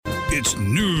It's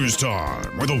news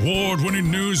time with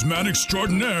award-winning newsman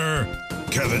extraordinaire,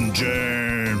 Kevin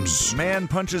James. Man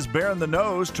punches bear in the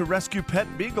nose to rescue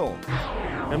pet beagle.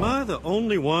 Am I the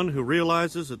only one who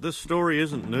realizes that this story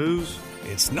isn't news?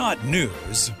 It's not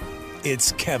news.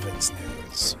 It's Kevin's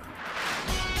news.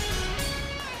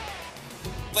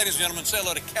 Ladies and gentlemen, say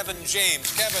hello to Kevin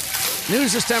James. Kevin.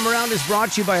 News this time around is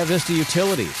brought to you by Avista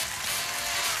Utilities.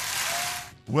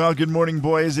 Well, good morning,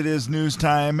 boys. It is news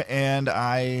time, and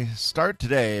I start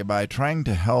today by trying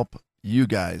to help you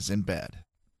guys in bed.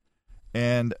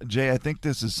 And, Jay, I think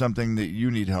this is something that you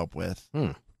need help with,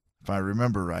 if I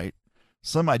remember right.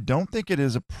 Slim, I don't think it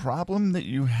is a problem that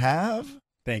you have.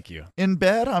 Thank you. In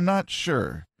bed, I'm not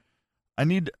sure.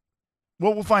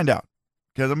 We'll find out,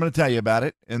 because I'm going to tell you about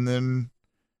it. And then,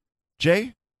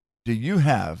 Jay, do you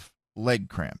have leg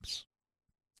cramps?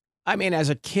 I mean, as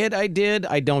a kid, I did.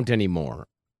 I don't anymore.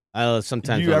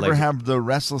 Sometimes. Do you ever have the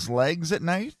restless legs at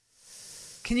night?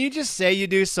 Can you just say you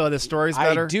do so the story's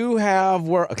better? I do have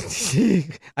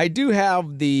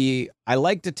I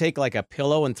like to take like a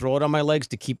pillow and throw it on my legs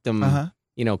to keep them,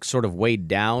 sort of weighed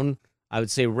down. I would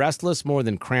say restless more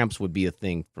than cramps would be a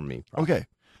thing for me. Probably. Okay.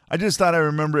 I just thought I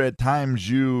remember at times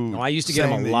you. I used to get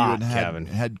them a lot, Kevin.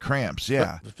 Had cramps,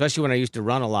 yeah. But especially when I used to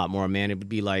run a lot more, man. It would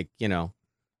be like,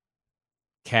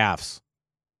 calves.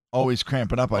 Always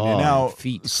cramping up on you. Now,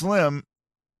 feet. Slim,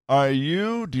 do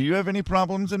you have any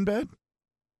problems in bed?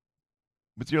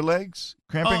 With your legs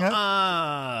cramping up?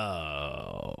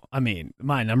 I mean,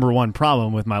 my number one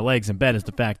problem with my legs in bed is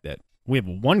the fact that we have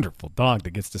a wonderful dog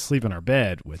that gets to sleep in our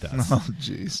bed with us. Oh,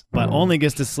 jeez. But only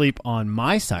gets to sleep on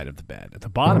my side of the bed, at the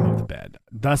bottom of the bed,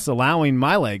 thus allowing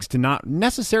my legs to not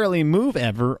necessarily move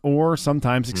ever or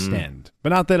sometimes extend. But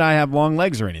not that I have long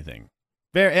legs or anything.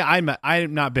 I'm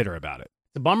not bitter about it.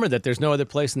 It's a bummer that there's no other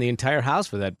place in the entire house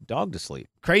for that dog to sleep.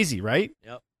 Crazy, right?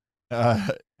 Yep.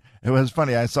 It was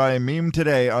funny. I saw a meme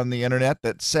today on the internet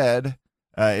that said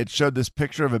it showed this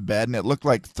picture of a bed, and it looked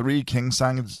like 3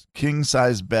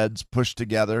 king-size beds pushed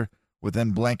together with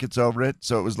then blankets over it.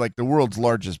 So it was like the world's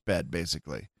largest bed,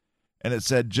 basically. And it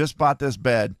said, just bought this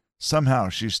bed. Somehow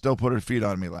she still put her feet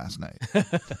on me last night.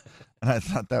 And I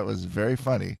thought that was very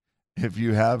funny. If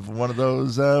you have one of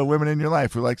those women in your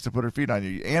life who likes to put her feet on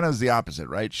you. Anna's the opposite,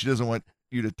 right? She doesn't want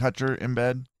you to touch her in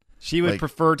bed. She would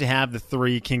prefer to have the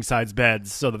 3 king-size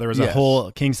beds so that there was a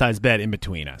whole king-size bed in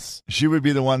between us. She would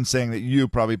be the one saying that you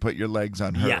probably put your legs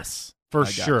on her. Yes, for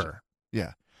sure.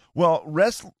 Yeah. Well,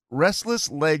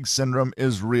 restless leg syndrome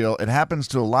is real. It happens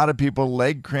to a lot of people.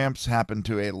 Leg cramps happen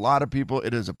to a lot of people.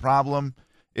 It is a problem.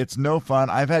 It's no fun.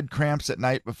 I've had cramps at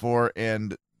night before,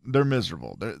 and they're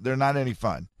miserable. They're not any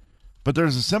fun. But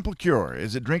there's a simple cure.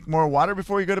 Is it drink more water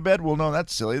before you go to bed? Well, no,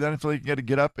 that's silly. Then I feel like you got to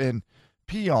get up and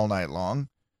pee all night long.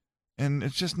 And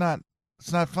it's just not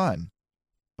fun.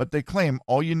 But they claim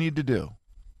all you need to do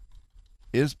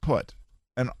is put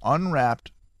an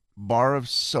unwrapped bar of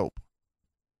soap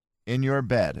in your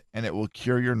bed, and it will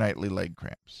cure your nightly leg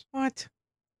cramps. What?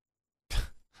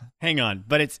 Hang on.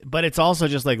 But it's also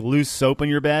just like loose soap in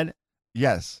your bed?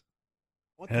 Yes.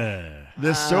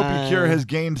 This soapy cure has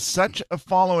gained such a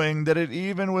following that it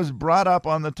even was brought up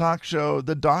on the talk show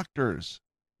The Doctors.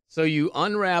 So you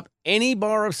unwrap any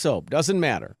bar of soap, doesn't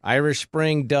matter, Irish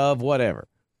Spring, Dove, whatever,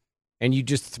 and you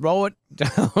just throw it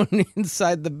down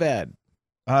inside the bed.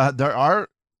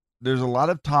 There's a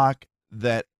lot of talk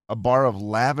that a bar of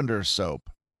lavender soap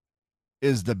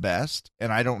is the best,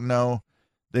 and I don't know.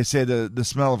 They say the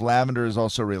smell of lavender is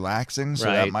also relaxing, so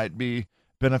that might be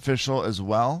beneficial as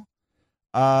well.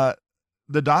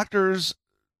 The doctors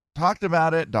talked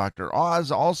about it. Dr.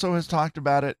 Oz also has talked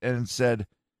about it and said,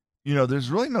 there's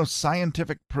really no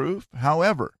scientific proof.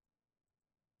 However,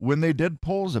 when they did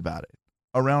polls about it,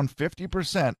 around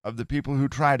 50% of the people who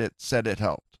tried it said it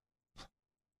helped.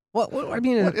 What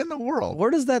in the world?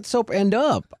 Where does that soap end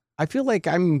up? I feel like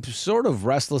I'm sort of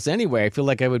restless anyway. I feel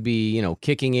like I would be,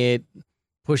 kicking it,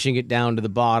 pushing it down to the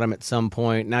bottom at some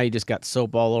point. Now you just got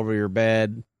soap all over your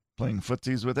bed. Playing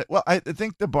footsies with it. Well, I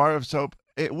think the bar of soap,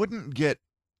 it wouldn't get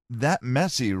that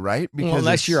messy, right? Because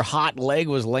unless your hot leg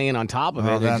was laying on top of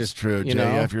it. That's true,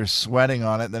 Jay. If you're sweating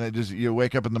on it, then you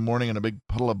wake up in the morning in a big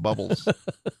puddle of bubbles.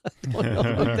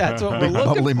 That's what we're looking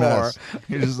bubbly for. Mess.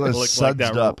 You're just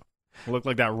sudsed up. Look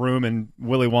like that room in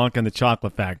Willy Wonka and the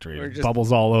Chocolate Factory. Just,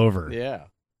 bubbles all over. Yeah.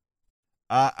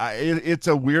 It's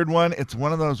a weird one. It's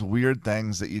one of those weird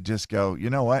things that you just go, you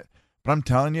know what? But I'm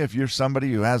telling you, if you're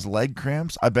somebody who has leg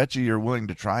cramps, I bet you're willing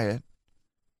to try it.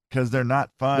 Because they're not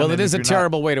fun. Well, it is a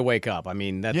terrible way to wake up. I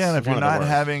mean, that's and if one you're of the not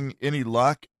worst. having any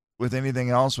luck with anything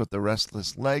else with the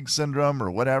restless leg syndrome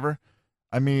or whatever,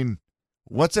 I mean,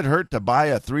 what's it hurt to buy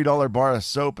a $3 bar of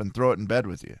soap and throw it in bed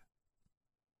with you?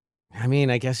 I mean,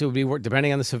 I guess it would be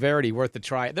depending on the severity, worth the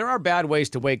try. There are bad ways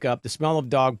to wake up. The smell of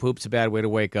dog poop's a bad way to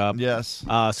wake up. Yes.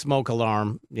 Smoke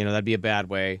alarm, that'd be a bad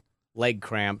way. Leg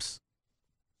cramps,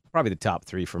 probably the top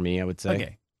 3 for me, I would say.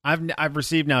 Okay. I've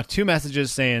received now 2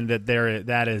 messages saying that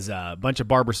that is a bunch of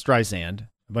Barbara Streisand,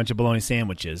 a bunch of bologna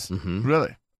sandwiches. Mm-hmm.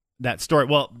 Really? That story.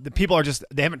 Well, the people are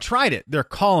they haven't tried it. They're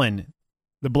calling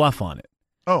the bluff on it.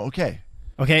 Oh, okay.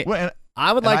 Okay. Well,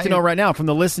 I would like to know right now from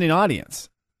the listening audience,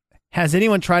 has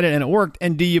anyone tried it and it worked?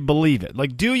 And do you believe it?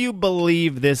 Like, do you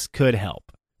believe this could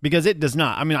help? Because it does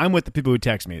not. I mean, I'm with the people who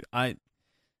text me. It I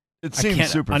seems can't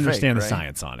super understand fake, the right?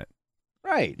 science on it.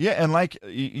 Right. Yeah, and like,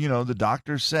 the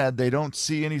doctors said they don't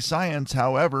see any science.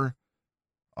 However,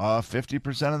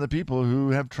 50% of the people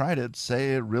who have tried it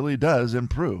say it really does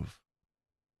improve.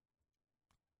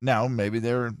 Now, maybe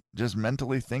they're just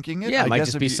mentally thinking it. Yeah, it I might guess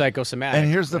just if be you- psychosomatic. And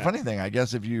here's the funny thing. I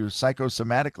guess if you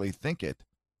psychosomatically think it,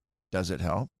 does it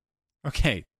help?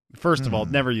 Okay. First of all,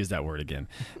 never use that word again.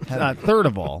 Third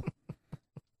of all,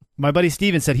 my buddy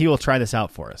Steven said he will try this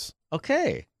out for us.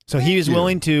 Okay. So he is you.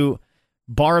 willing to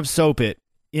bar of soap it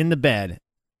in the bed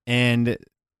and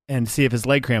see if his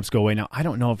leg cramps go away. Now, I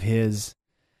don't know if he's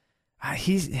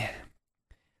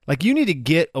like, you need to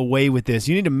get away with this.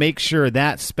 You need to make sure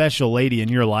that special lady in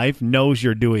your life knows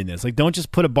you're doing this. Like, don't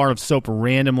just put a bar of soap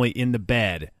randomly in the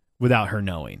bed without her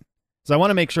knowing. So I want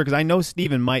to make sure, because I know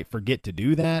Steven might forget to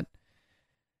do that.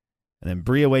 And then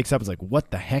Bria wakes up and is like, what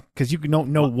the heck? Because you don't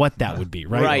know what that would be,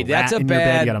 right? Right, that's rat a in your bed.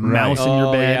 bad- You got a mouse in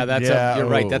your bed. Yeah, you're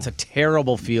right. oh. That's a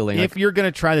terrible feeling. If you're going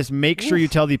to try this, make sure you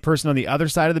tell the person on the other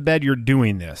side of the bed you're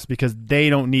doing this, because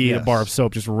they don't need a Yes. bar of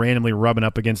soap just randomly rubbing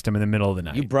up against them in the middle of the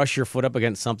night. You brush your foot up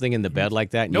against something in the bed like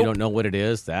that and Nope. you don't know what it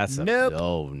is, that's a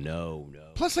Nope. no.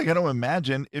 Plus, I got to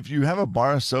imagine, if you have a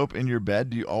bar of soap in your bed,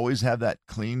 do you always have that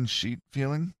clean sheet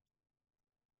feeling?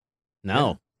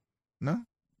 No. No?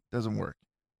 Doesn't work.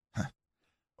 Huh.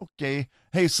 Okay.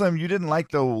 Hey, Slim, you didn't like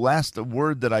the last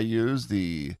word that I used,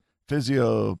 the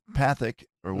physiopathic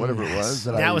or whatever it was.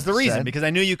 that I was the reason, said? because I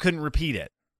knew you couldn't repeat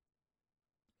it.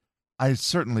 I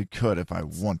certainly could if I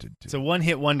wanted to. It's a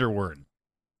one-hit wonder word.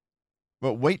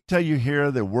 But wait till you hear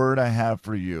the word I have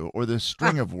for you, or the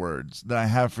string of words that I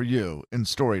have for you in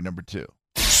story number 2.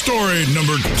 Story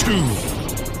number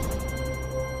 2.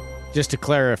 Just to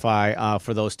clarify,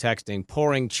 for those texting,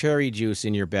 pouring cherry juice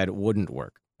in your bed wouldn't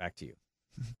work. Back to you.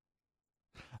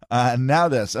 Now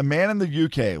this, a man in the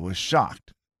UK was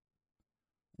shocked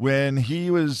when he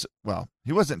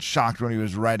wasn't shocked when he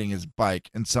was riding his bike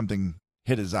and something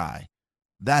hit his eye.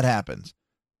 That happens.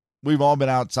 We've all been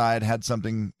outside, had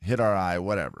something hit our eye,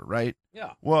 whatever, right?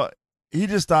 Yeah. Well, he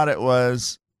just thought it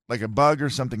was like a bug or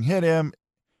something hit him,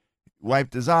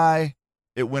 wiped his eye,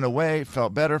 it went away,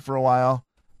 felt better for a while,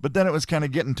 but then it was kind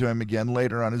of getting to him again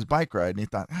later on his bike ride, and he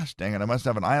thought, gosh, dang it, I must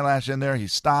have an eyelash in there. He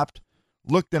stopped,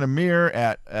 looked in a mirror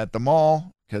at the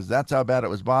mall, because that's how bad it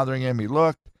was bothering him. He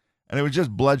looked, and it was just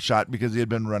bloodshot because he had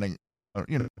been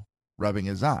rubbing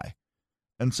his eye.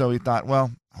 And so he thought,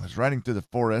 well, I was riding through the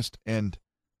forest, and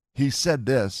he said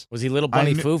this. Was he little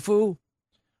bunny kn- foo-foo?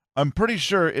 I'm pretty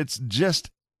sure it's just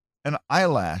an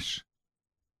eyelash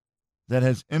that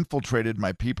has infiltrated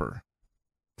my peeper.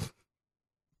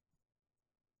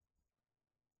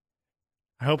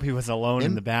 I hope he was alone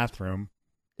in the bathroom.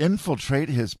 Infiltrate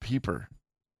his peeper.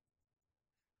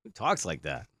 Who talks like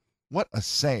that? What a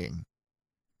saying.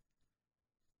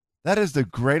 That is the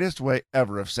greatest way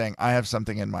ever of saying I have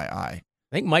something in my eye.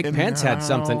 I think Mike And- Pence had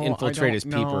something No, I infiltrate his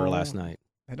don't peeper know. last night.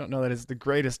 I don't know that it's the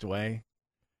greatest way.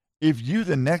 If you,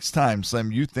 the next time,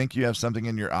 Slim, you think you have something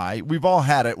in your eye, we've all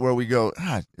had it where we go,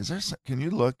 is there can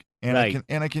you look? And Right.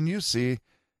 Anna, can you see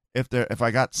if I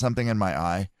got something in my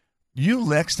eye? You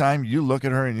next time you look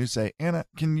at her and you say, Anna,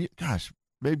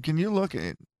 babe, can you look at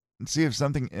it and see if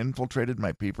something infiltrated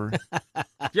my peeper?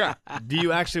 Yeah. Do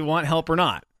you actually want help or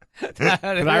not? Because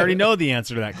I already know the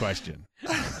answer to that question.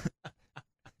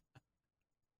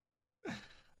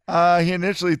 He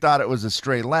initially thought it was a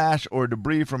stray lash or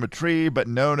debris from a tree, but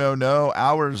no.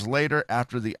 Hours later,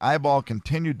 after the eyeball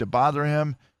continued to bother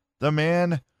him, the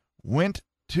man went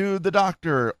to the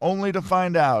doctor, only to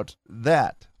find out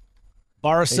that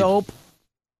Bar of soap?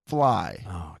 fly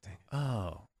Oh, dang.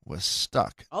 Oh. was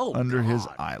stuck Oh, under his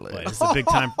God. Boy, eyelid. this is a big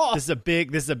time. This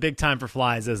is a big time for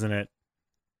flies, isn't it?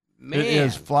 Man. It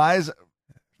is flies.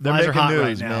 They're Flies are making hot right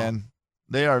news, now. man.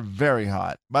 They are very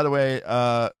hot. By the way,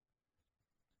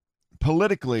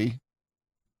 politically,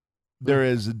 there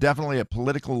is definitely a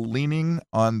political leaning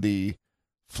on the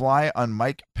fly on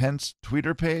Mike Pence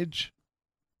Twitter page.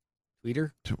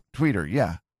 Tweeter? Tweeter,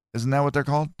 yeah. Isn't that what they're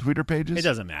called? Twitter pages? It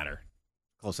doesn't matter.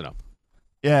 Close enough.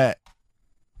 Yeah.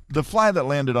 The fly that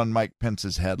landed on Mike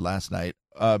Pence's head last night,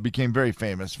 became very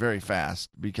famous very fast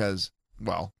because,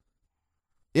 well,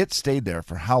 it stayed there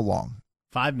for how long?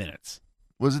 5 minutes.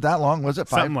 Was it that long? Was it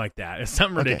 5? Something like that. It's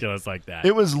something Okay. ridiculous like that.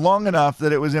 It was long enough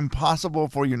that it was impossible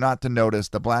for you not to notice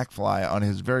the black fly on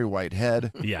his very white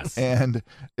head. Yes. And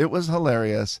it was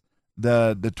hilarious.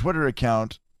 The Twitter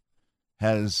account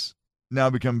has now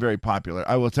become very popular.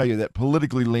 I will tell you that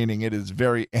politically leaning, it is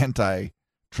very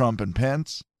anti-Trump and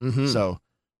Pence. Mhm. So,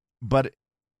 but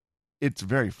it's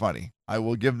very funny. I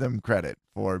will give them credit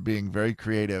for being very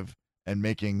creative and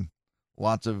making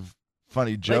lots of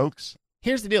funny jokes.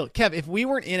 Here's the deal, Kev. If we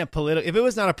weren't in a if it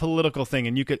was not a political thing,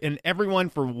 and everyone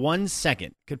for 1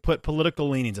 second could put political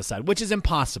leanings aside, which is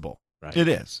impossible. Right. It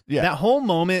is. Yeah. That whole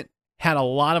moment had a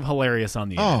lot of hilarious on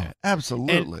the Oh, internet.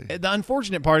 absolutely. And the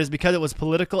unfortunate part is because it was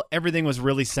political, everything was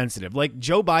really sensitive. Like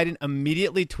Joe Biden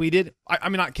immediately tweeted.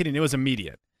 I'm not kidding. It was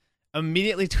immediate.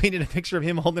 Immediately tweeted a picture of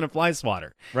him holding a fly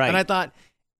swatter. Right. And I thought,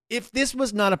 if this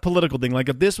was not a political thing, like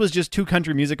if this was just two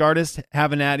country music artists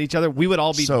having at each other, we would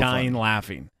all be So dying funny.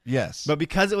 laughing. Yes. But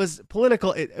because it was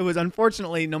political, it was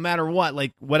unfortunately, no matter what,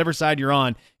 like whatever side you're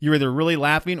on, you were either really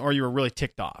laughing or you were really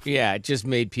ticked off. Yeah, it just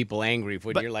made people angry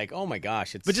when But- you're like, oh my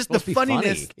gosh, it's But just the supposed to be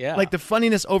funniness, funny. Yeah. like the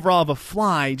funniness overall of a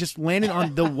fly just landing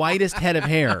on the whitest head of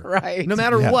hair. Right. No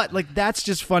matter Yeah. what, like that's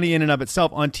just funny in and of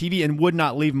itself on TV and would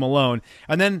not leave him alone.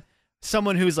 And then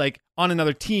someone who's like on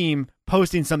another team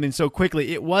posting something so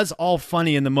quickly, it was all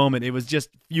funny in the moment. It was just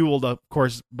fueled, of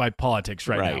course, by politics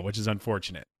now, Right. which is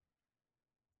unfortunate.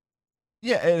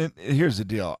 Yeah, and here's the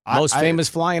deal. Most famous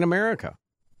fly in America.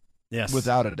 Yes.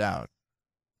 Without a doubt.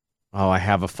 Oh, I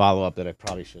have a follow-up that I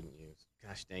probably shouldn't use.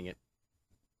 Gosh dang it.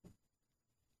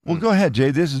 Well, go ahead,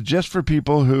 Jay. This is just for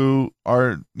people who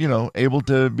are, able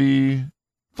to be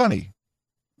funny.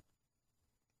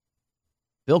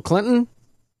 Bill Clinton?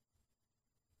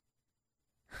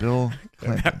 Bill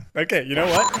Clinton. Okay, you know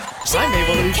what? I'm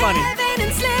able to be funny. Kevin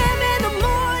and Slim in the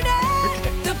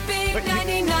morning. The big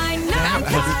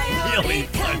 99.9 Really Coyote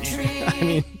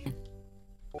funny. Country.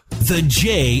 The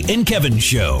Jay and Kevin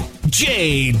Show.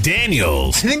 Jay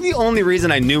Daniels. I think the only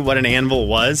reason I knew what an anvil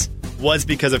was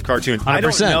because of cartoons. I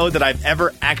don't 100%. know that I've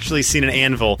ever actually seen an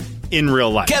anvil in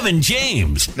real life. Kevin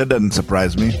James. That doesn't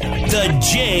surprise me. The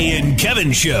Jay and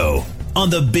Kevin Show on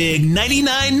the big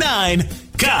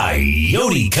 99.9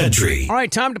 Coyote Country. All right,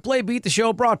 time to play Beat the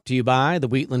Show, brought to you by the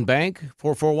Wheatland Bank,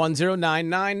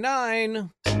 4410999.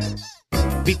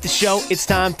 Beat the show, it's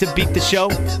time to beat the show.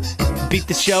 Beat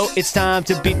the show, it's time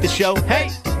to beat the show. Hey!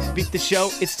 Beat the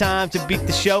show, it's time to beat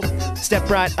the show. Step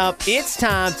right up, it's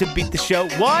time to beat the show.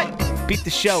 What? Beat the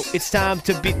show, it's time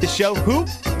to beat the show. Who?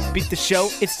 Beat the show,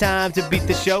 it's time to beat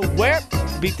the show. Where?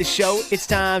 Beat the show, it's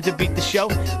time to beat the show.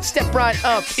 Step right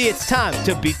up, it's time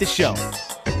to beat the show.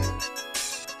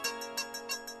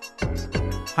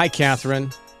 Hi,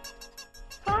 Catherine.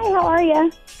 Hi, how are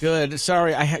you? Good.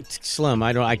 Sorry, Slim.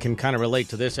 I can kind of relate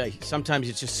to this. Sometimes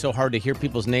it's just so hard to hear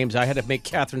people's names. I had to make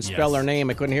Catherine spell Yes. her name.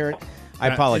 I couldn't hear it. I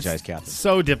apologize, It's Catherine.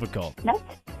 So difficult.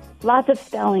 Lots of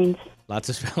spellings. Lots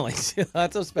of spellings.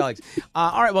 Lots of spellings.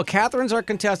 All right. Well, Catherine's our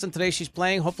contestant today. She's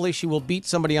playing. Hopefully, she will beat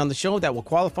somebody on the show that will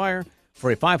qualify her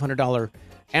for a $500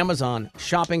 Amazon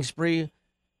shopping spree.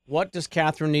 What does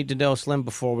Catherine need to know, Slim,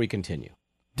 before we continue?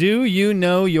 Do you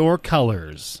know your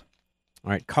colors?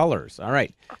 All right, colors. All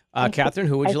right. Catherine,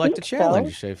 who would I you like to think so.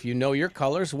 challenge? If you know your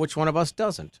colors, which one of us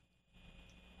doesn't?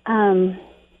 Kevin.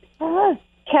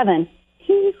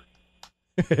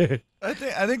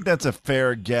 I think that's a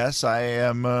fair guess. I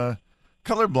am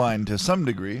colorblind to some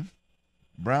degree.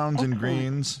 Browns and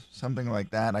greens, something like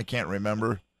that. I can't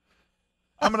remember.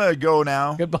 I'm going to go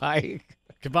now. Goodbye.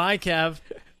 Goodbye, Kev.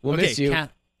 We'll okay, miss you.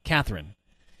 Catherine.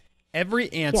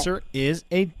 Every answer is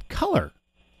a color.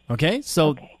 Okay?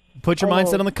 So put your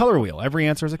mindset on the color wheel. Every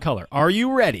answer is a color. Are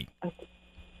you ready?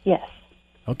 Yes.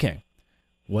 Okay.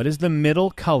 What is the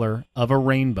middle color of a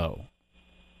rainbow?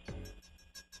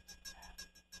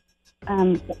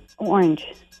 Orange.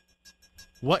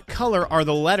 What color are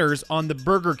the letters on the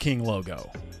Burger King logo?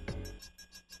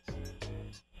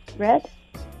 Red.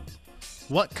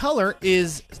 What color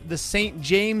is the St.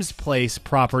 James Place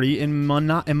property in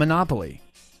Monopoly?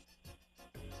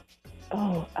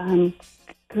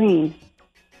 Green.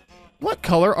 What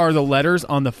color are the letters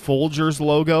on the Folgers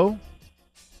logo?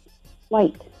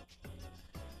 White.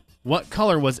 What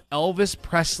color was Elvis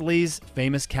Presley's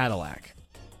famous Cadillac?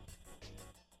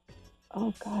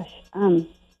 Oh gosh.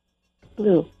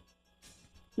 Blue.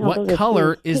 No, What those are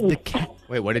color blue. is the Pink.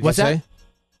 Wait, what did What's you that?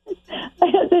 say?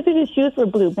 I thought his shoes were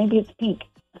blue. Maybe it's pink.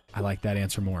 I like that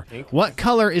answer more. What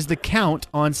color is the Count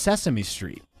on Sesame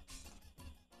Street?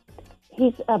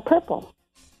 He's purple.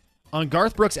 On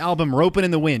Garth Brooks' album Ropin'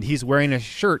 in the Wind, he's wearing a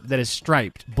shirt that is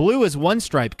striped. Blue is one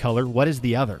stripe color. What is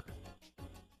the other?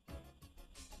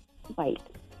 White.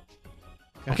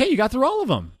 Okay, you got through all of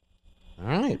them. All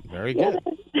right, very good.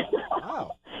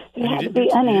 Wow. You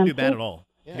didn't do bad at all.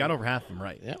 You got over half of them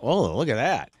right. Yeah. Oh, look at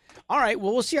that. All right,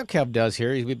 well, we'll see how Kev does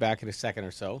here. He'll be back in a second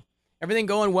or so. Everything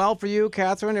going well for you,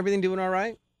 Catherine? Everything doing all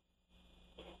right?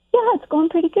 Yeah, it's going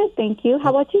pretty good, thank you. How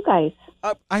about you guys?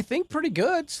 I think pretty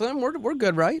good, Slim. We're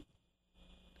good, right?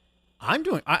 I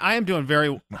am doing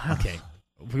very okay.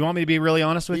 If you want me to be really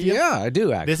honest with you? Yeah, I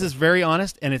do, actually. This is very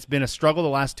honest, and it's been a struggle the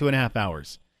last 2.5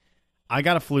 hours. I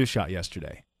got a flu shot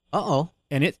yesterday. Uh-oh.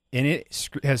 And it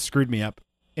has screwed me up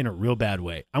in a real bad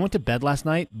way. I went to bed last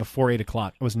night before 8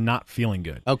 o'clock. I was not feeling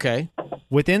good. Okay.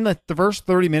 Within the first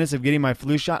 30 minutes of getting my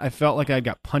flu shot, I felt like I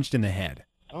got punched in the head.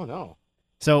 Oh, no.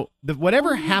 So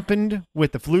whatever happened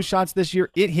with the flu shots this year,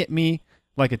 it hit me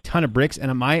like a ton of bricks,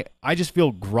 and I just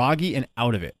feel groggy and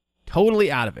out of it.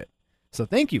 Totally out of it. So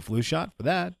thank you, flu shot, for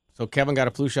that. So Kevin got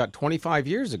a flu shot 25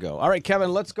 years ago. All right,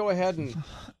 Kevin, let's go ahead and...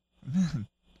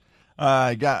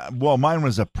 mine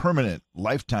was a permanent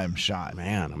lifetime shot.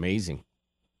 Man, amazing.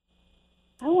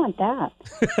 I want that.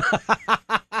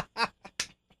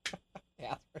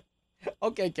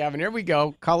 Okay, Kevin, here we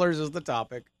go. Colors is the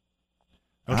topic.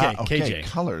 Okay, okay, KJ.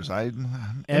 Colors.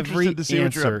 I'm Every interested to see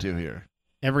what you're answer- up to here.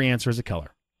 Every answer is a color.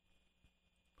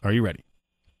 Are you ready?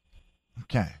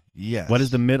 Okay. Yes. What is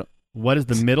the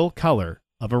middle color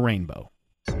of a rainbow?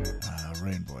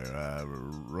 Rainbow.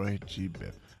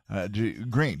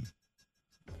 Green.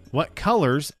 What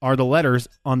colors are the letters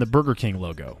on the Burger King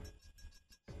logo?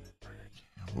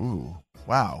 Ooh.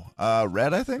 Wow.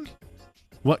 Red, I think.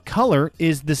 What color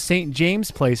is the St.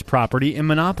 James Place property in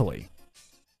Monopoly?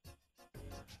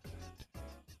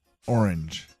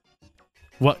 Orange.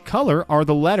 What color are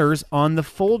the letters on the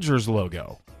Folgers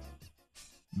logo?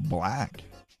 Black.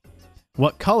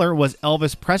 What color was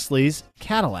Elvis Presley's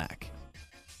Cadillac?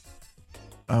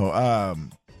 Oh,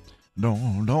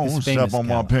 don't His step famous on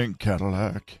my Cadillac. pink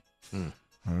Cadillac.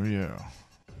 Oh yeah,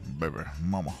 baby,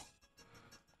 mama.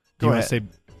 You want to say?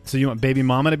 So you want baby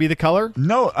mama to be the color?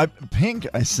 No, pink.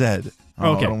 I said.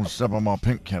 Oh, Okay. Don't step on my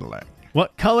pink Cadillac.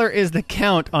 What color is the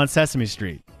Count on Sesame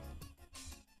Street?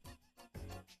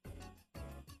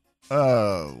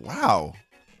 Wow.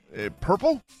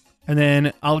 Purple? And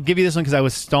then I'll give you this one because I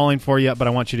was stalling for you, but I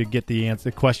want you to get the answer,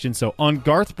 the question. So on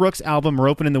Garth Brooks' album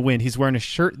 "Ropin' in the Wind," he's wearing a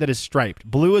shirt that is striped.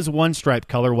 Blue is one stripe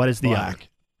color. What is the other? Black.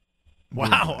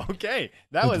 Wow. Okay,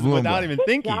 that It's was blue and without black. even Good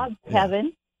thinking. job,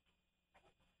 Kevin.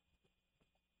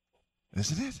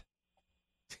 Isn't it?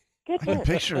 Good I can work.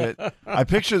 picture it. I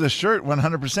picture the shirt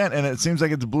 100%, and it seems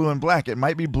like it's blue and black. It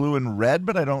might be blue and red,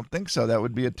 but I don't think so. That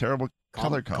would be a terrible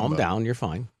color combo. Calm down. You're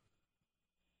fine.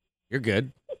 You're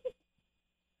good.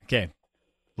 Okay,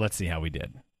 let's see how we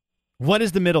did. What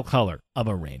is the middle color of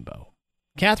a rainbow?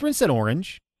 Catherine said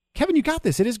orange. Kevin, you got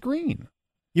this. It is green.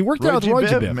 You worked out with Roy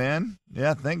Biv, Jabib. man.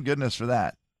 Yeah, thank goodness for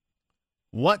that.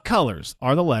 What colors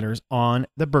are the letters on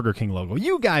the Burger King logo?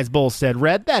 You guys both said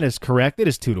red. That is correct. It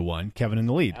is 2-1. Kevin in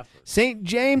the lead. St.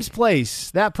 James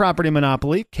Place, that property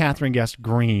Monopoly. Catherine guessed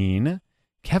green.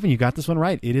 Kevin, you got this one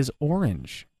right. It is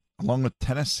orange. Along with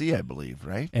Tennessee, I believe,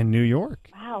 right? And New York.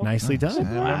 Wow. Nicely Nice. done. I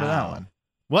remember that one.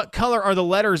 What color are the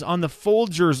letters on the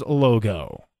Folgers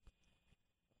logo?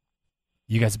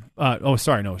 You guys,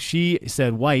 she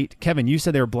said white. Kevin, you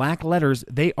said they were black letters.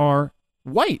 They are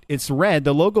white. It's red.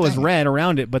 The logo is red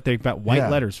around it, but they've got white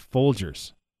letters,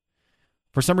 Folgers.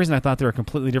 For some reason, I thought they were a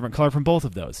completely different color from both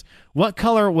of those. What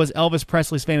color was Elvis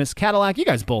Presley's famous Cadillac? You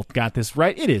guys both got this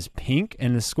right. It is pink,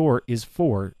 and the score is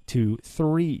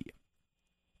 4-3.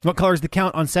 What color is the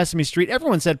Count on Sesame Street?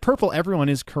 Everyone said purple. Everyone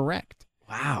is correct.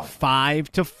 Wow.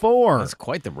 5-4. That's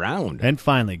quite the round. And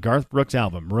finally, Garth Brooks'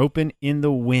 album, Ropin' in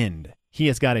the Wind. He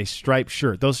has got a striped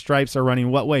shirt. Those stripes are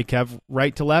running what way, Kev?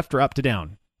 Right to left or up to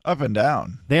down? Up and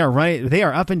down. They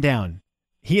are up and down.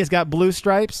 He has got blue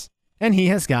stripes, and he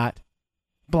has got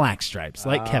black stripes,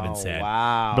 like Kevin said.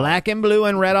 Wow. Black and blue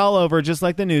and red all over, just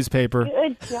like the newspaper.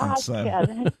 Good job, Son.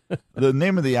 Kevin. The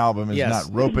name of the album is Yes.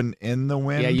 not Ropin' in the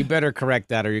Wind. Yeah, you better correct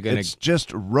that or you're going It's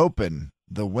just Ropin'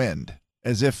 the Wind,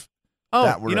 as if Oh,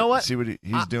 that were. you know what? See what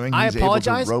he's doing? I He's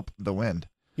apologize. able to rope the wind.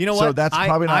 You know So what? that's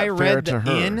probably not I fair read to the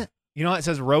her. in. You know, it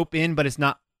says rope in, but it's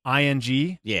not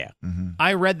ing. Yeah. Mm-hmm.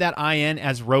 I read that in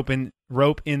as rope in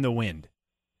the wind.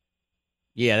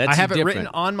 Yeah, that's I have different. it written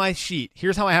on my sheet.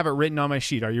 Here's how I have it written on my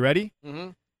sheet. Are you ready? Mm-hmm.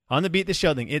 On the Beat the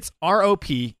Show thing, it's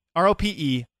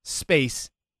ROPE space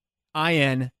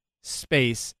IN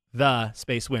space the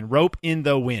space wind. Rope in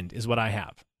the wind is what I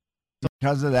have.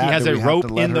 Because of that, He has do a we have rope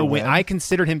to let in the her wind. win? I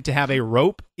considered him to have a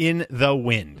rope in the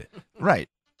wind. Right.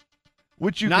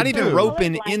 Which you not could even do.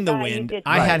 roping Blind in the guy, you wind. did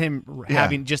I right. had him Yeah.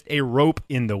 having just a rope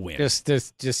in the wind.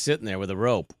 Just sitting there with a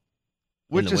rope.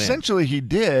 Which the wind. essentially he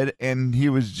did, and he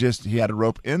had a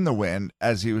rope in the wind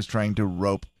as he was trying to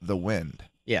rope the wind.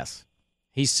 Yes.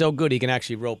 He's so good he can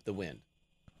actually rope the wind.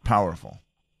 Powerful.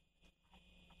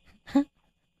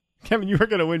 Kevin, you were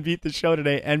going to win Beat the Show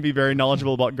today and be very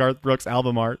knowledgeable about Garth Brooks'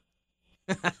 album art.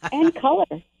 And color.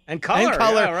 And color. And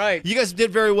color. Yeah, right. You guys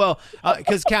did very well.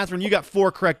 Because, Catherine, you got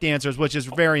 4 correct answers, which is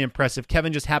very impressive.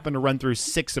 Kevin just happened to run through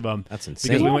 6 of them. That's insane.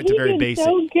 Because we Yeah, went to he very did basic.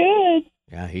 so good.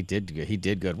 Yeah, he did good. He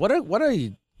did good. What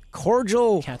a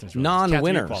cordial Catherine's really-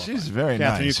 non-winner. Catherine, you She's very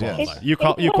Catherine, nice. you yes.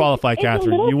 qualify. You qualify, It's a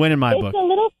Catherine. little- You win in my it's book. a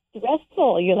little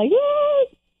stressful. You're like,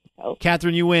 oh,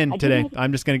 Catherine, you win I today. didn't-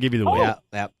 I'm just going to give you the win. Yeah,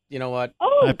 yeah. You know what?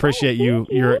 oh, I appreciate you.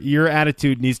 thank you. Your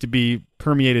attitude needs to be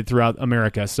permeated throughout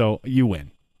America, so you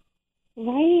win.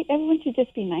 Right? Everyone should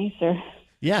just be nicer.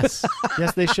 Yes.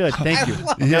 Yes, they should. Thank you.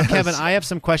 Now, Yes. Kevin, I have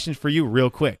some questions for you real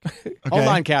quick. Hold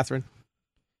on, Catherine.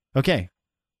 Okay.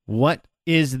 What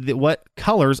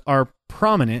colors are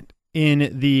prominent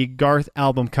in the Garth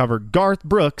album cover? Garth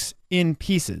Brooks in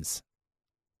Pieces.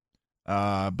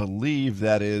 Believe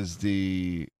that is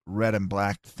the red and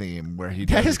black theme where he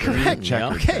That does is the green correct.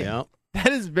 checkered Okay. thing. Yep. That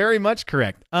is very much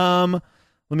correct. Let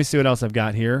me see what else I've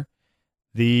got here.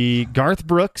 The Garth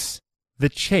Brooks, The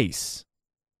Chase.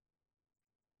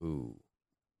 Ooh.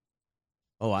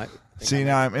 Oh, I think See,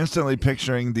 now I'm instantly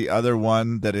picturing the other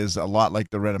one that is a lot like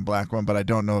the red and black one, but I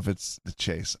don't know if it's the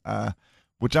Chase.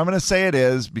 Which I'm going to say it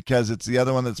is because it's the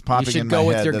other one that's popping you should in go my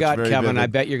with head. your that's gut, very Kevin. vivid. I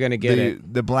bet you're going to get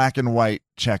it. The black and white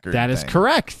checkered. That is thing.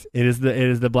 correct. It is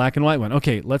the black and white one.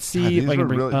 Okay, let's see God, if these I can were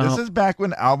bring. really- this is back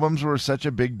when albums were such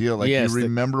a big deal. Like Yes, you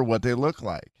remember what they look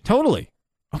like. Totally.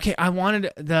 Okay, I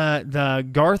wanted the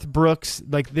Garth Brooks,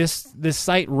 like this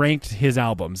site ranked his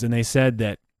albums, and they said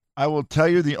that I will tell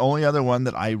you the only other one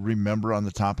that I remember on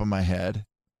the top of my head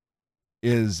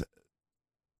is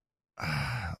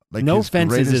like No his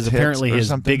Fences greatest is apparently hits or his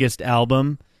something. biggest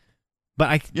album.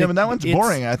 But but that one's it's-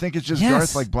 boring. I think it's just Yes.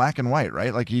 Garth like black and white,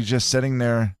 right? Like he's just sitting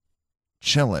there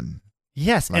chilling.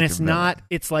 Yes, like and a it's villain. not.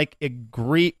 It's like a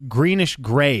greenish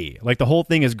gray. Like the whole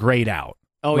thing is grayed out.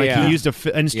 Oh, like yeah. he used a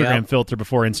Instagram Yep. filter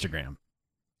before Instagram.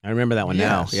 I remember that one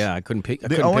Yes. now. Yeah, I couldn't pick. I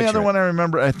The couldn't only picture other it. one I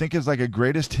remember, I think, is like a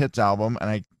greatest hits album,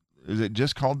 and is it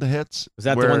just called The Hits? Was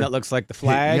that the Where one that looks like the he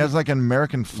flag? has like an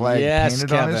American flag Yes,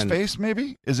 painted on his Kevin. face?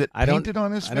 Maybe is it I don't- painted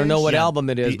on his face? I don't know what Yeah. album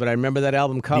it is, but I remember that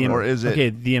album cover. Or is it? Okay,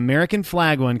 the American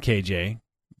flag one, KJ,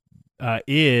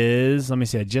 is. Let me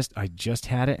see. I just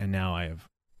had it, and now I have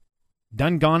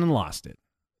done, gone, and lost it.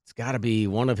 It's got to be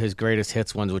one of his greatest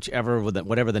hits ones,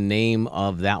 whatever the name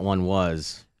of that one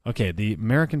was. Okay, the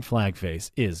American flag face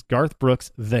is Garth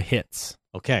Brooks' The Hits.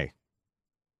 Okay.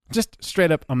 Just straight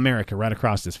up America right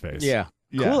across his face. Yeah.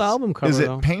 Yes. Cool album cover, Is it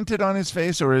though. painted on his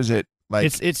face, or is it like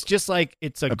it's just like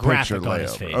it's a a graphic picture on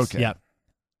his layout. face. Okay. Yep.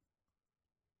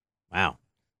 Wow.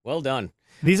 Well done.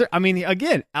 These are, I mean,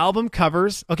 again, album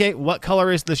covers. Okay, what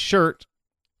color is the shirt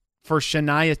for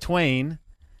Shania Twain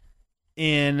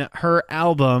in her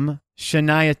album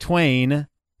Shania Twain,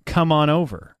 Come On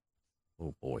Over?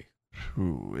 Oh, boy.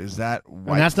 Ooh, is that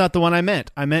white? And that's not the one I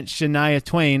meant. I meant Shania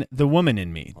Twain, The Woman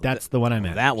in Me. That's the one I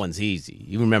meant. That one's easy.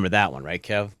 You remember that one, right,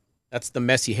 Kev? That's the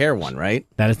messy hair one, right?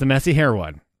 That is the messy hair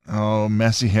one. Oh,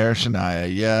 messy hair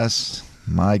Shania. Yes.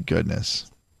 My goodness.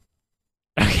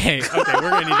 Okay, we're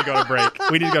going to need to go to break.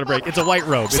 We need to go to break. It's a white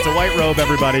robe. It's a white robe,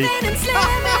 everybody. Kevin and Slim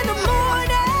in the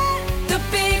morning. The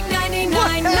big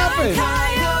 99.9 happened?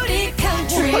 Coyote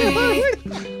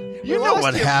Country. You know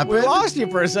what happened. We lost you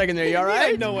for a second there. You all I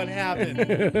right? know what happened.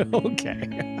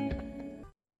 Okay.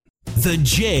 The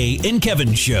Jay and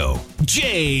Kevin Show.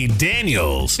 Jay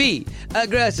Daniels. Be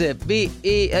aggressive. Be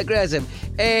aggressive.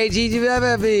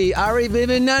 A-G-G-B-B. Ari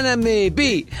baby none of me.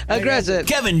 Be aggressive.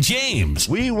 Kevin James.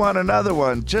 We want another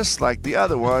one just like the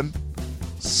other one.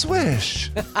 Swish.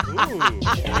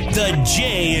 The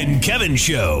Jay and Kevin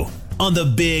Show on the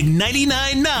Big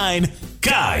 99.9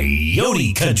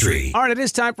 Coyote Country. All right, it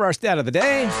is time for our stat of the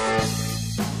day.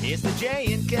 It's the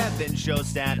Jay and Kevin show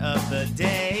stat of the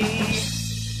day.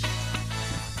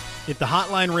 If the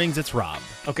hotline rings, it's Rob.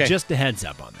 Okay. Just a heads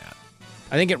up on that.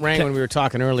 I think it rang when we were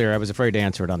talking earlier. I was afraid to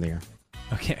answer it on the air.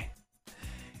 Okay.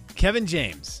 Kevin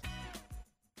James,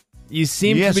 you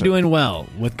seem Yes, to be sir. doing well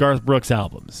with Garth Brooks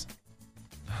albums.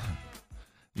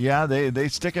 Yeah, they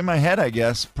stick in my head, I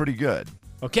guess, pretty good.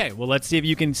 Okay, well, let's see if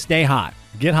you can stay hot.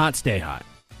 Get hot, stay hot.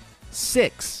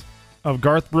 6 of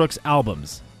Garth Brooks'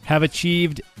 albums have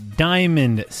achieved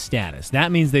diamond status.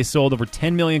 That means they sold over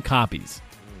 10 million copies.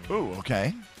 Ooh,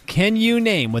 okay. Can you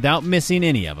name, without missing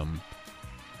any of them,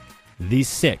 these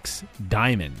 6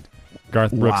 diamond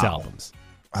Garth Brooks Wow. albums.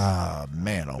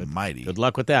 Man almighty. Good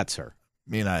luck with that, sir.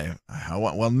 I mean, I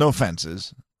want, well, no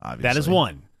fences, obviously. That is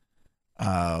one.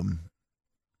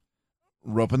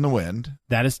 Rope in the Wind.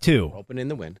 That is two. Open in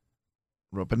the wind.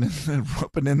 Roping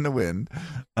in the Wind.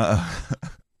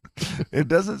 It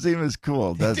doesn't seem as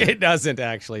cool, does it? It doesn't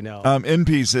actually, no. In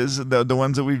Pieces, the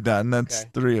ones that we've done, that's Okay.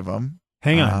 3 of them.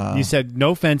 Hang on. You said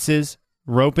no fences,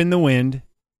 rope in the wind,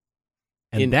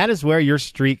 and that is where your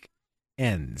streak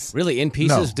ends. Really, In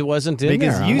Pieces wasn't in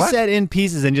because there. you What? said In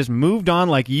Pieces and just moved on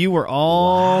like you were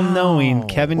all knowing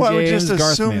Kevin Well, I would James, just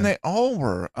Garth assume Man. they all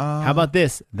were. How about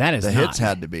this? That is the not. hits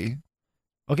had to be.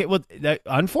 Okay, well,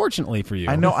 unfortunately for you.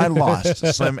 I know I lost,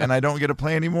 Slim, and I don't get to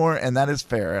play anymore, and that is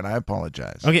fair, and I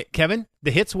apologize. Okay, Kevin,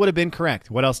 the hits would have been correct.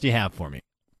 What else do you have for me?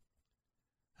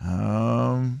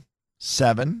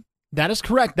 7. That is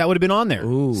correct. That would have been on there.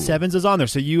 Ooh. 7s is on there.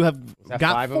 So you have that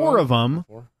got 5 of 4 them? of them.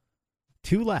 4?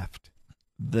 2 left.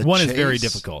 The One is very Chase.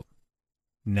 difficult.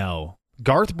 No.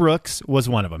 Garth Brooks was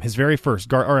one of them. His very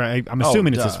first. I'm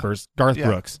assuming it's his duh. first. Garth Yeah.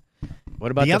 Brooks.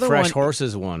 What about the other Fresh one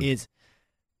Horses one? Is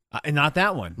not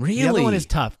that one. The other Really? one is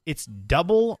tough. It's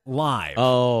Double Live.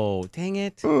 Oh, dang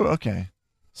it. Ooh, okay.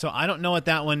 So I don't know what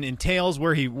that one entails,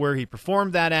 where he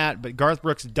performed that at, but Garth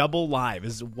Brooks' Double Live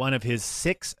is one of his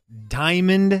 6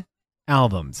 diamond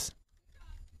albums.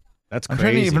 That's I'm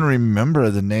crazy. trying to even remember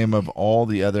the name of all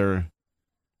the other.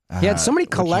 He had so many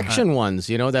what you collection ones,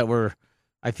 that were,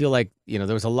 I feel like, there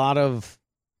was a lot of,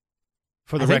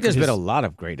 For the I think record, there's been his- a lot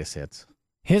of greatest hits.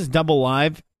 His Double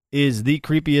Live is the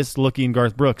creepiest looking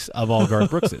Garth Brooks of all Garth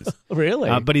Brookses. Really?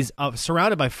 But he's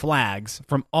surrounded by flags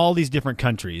from all these different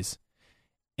countries.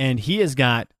 And he has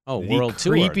got the world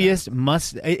tour,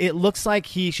 creepiest It looks like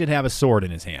he should have a sword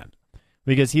in his hand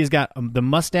because he's got the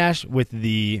mustache with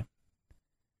the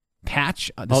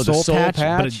patch, the soul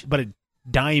patch, but a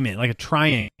diamond, like a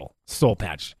triangle soul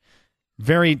patch.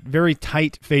 Very, very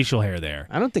tight facial hair there.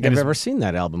 I don't think And I've his- ever seen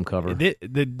that album cover.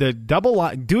 the Double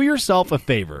Live. Do yourself a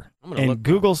favor I'm gonna and look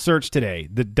Google search today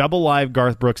the Double Live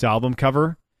Garth Brooks album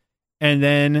cover, and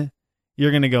then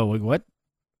you're gonna go, what?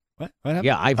 What happened?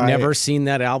 Yeah, I've never seen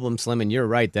that album, Slim, and you're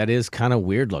right. That is kind of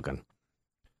weird looking.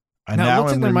 I Now, it now looks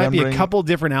like am there might be a remembering- couple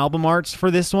different album arts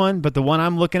for this one, but the one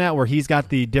I'm looking at where he's got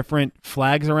the different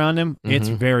flags around him, it's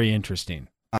Mhm. very interesting.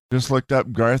 I just looked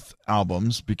up Garth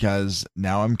albums because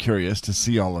now I'm curious to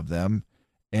see all of them,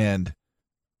 and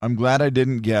I'm glad I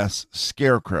didn't guess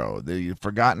Scarecrow, the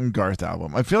Forgotten Garth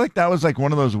album. I feel like that was like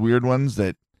one of those weird ones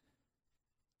that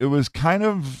it was kind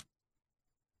of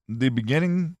the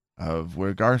beginning of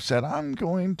where Garth said, "I'm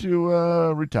going to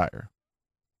retire."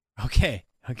 Okay.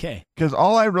 Because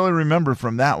all I really remember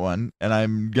from that one, and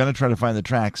I'm gonna try to find the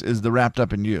tracks, is the "Wrapped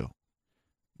Up in You,"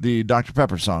 the Dr.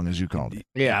 Pepper song, as you called it.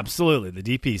 Yeah, absolutely. The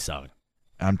DP song.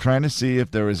 I'm trying to see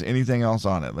if there was anything else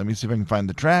on it. Let me see if I can find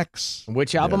the tracks.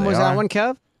 Which There album they was are. that one,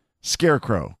 Kev?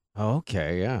 Scarecrow.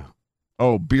 Okay, yeah.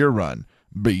 Oh, Beer Run.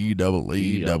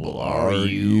 BEERRUN.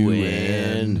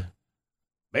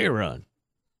 Beer Run.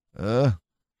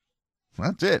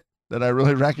 That's it that I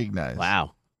really recognize.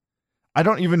 Wow. I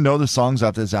don't even know the songs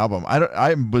off this album.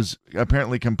 I was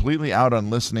apparently completely out on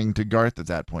listening to Garth at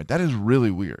that point. That is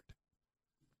really weird.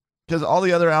 Because all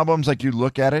the other albums, like you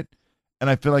look at it, and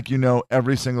I feel like you know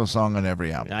every single song on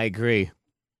every album. I agree.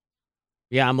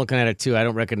 Yeah, I'm looking at it too. I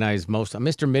don't recognize most.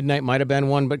 Mr. Midnight might have been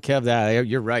one, but Kev,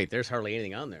 you're right. There's hardly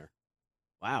anything on there.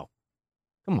 Wow.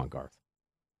 Come on, Garth.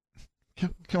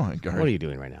 Come on, Garth. What are you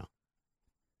doing right now?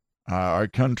 Our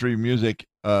country music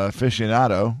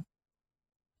aficionado,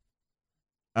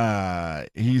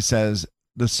 he says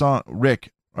the song,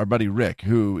 Rick, our buddy Rick,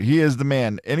 who he is the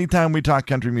man. Anytime we talk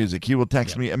country music, he will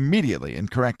text me immediately and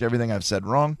correct everything I've said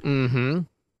wrong. Mm-hmm.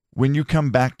 When you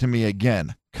come back to me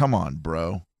again, come on,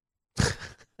 bro.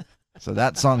 So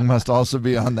that song must also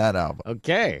be on that album.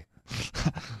 Okay.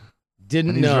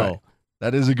 Didn't And he's know. right.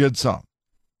 That is a good song.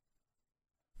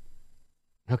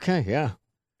 Okay, yeah.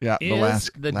 Yeah,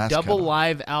 Is the last Double cutoff.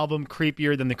 Live album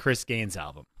creepier than the Chris Gaines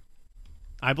album?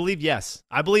 I believe yes.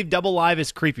 I believe Double Live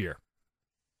is creepier.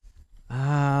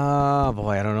 Oh,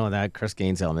 boy, I don't know. That Chris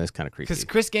Gaines album is kind of creepy. Because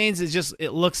Chris Gaines is just,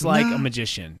 it looks like a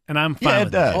magician. And I'm fine Yeah, it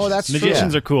with does. magicians. Oh, that's true.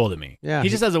 Magicians Yeah. are cool to me. Yeah. He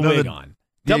just has a No, wig the- on.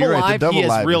 Yeah, Double you're right, the Live, Double he has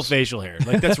Live real is- facial hair.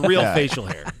 Like, that's real Yeah. facial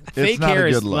hair. Fake not a hair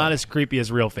is good look. not as creepy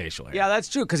as real facial hair. Yeah, that's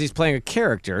true because he's playing a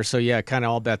character. So, yeah, kind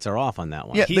of all bets are off on that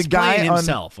one. Yeah, He's the guy playing on-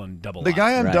 himself on Double The Live.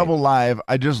 guy on Right. Double Live,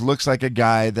 I just looks like a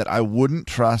guy that I wouldn't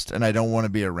trust and I don't want to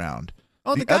be around.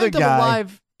 Oh, the the guy other on Double guy-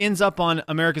 Live ends up on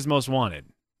America's Most Wanted.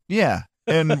 Yeah,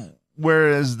 and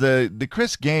whereas the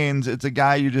Chris Gaines, it's a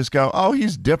guy you just go, oh,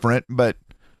 he's different, but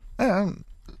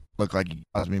look like he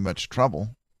caused me much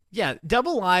trouble. Yeah,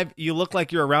 double live, you look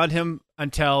like you're around him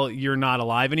until you're not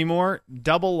alive anymore.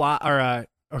 That's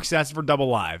for double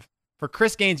live. For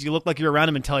Chris Gaines, you look like you're around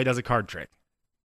him until he does a card trick.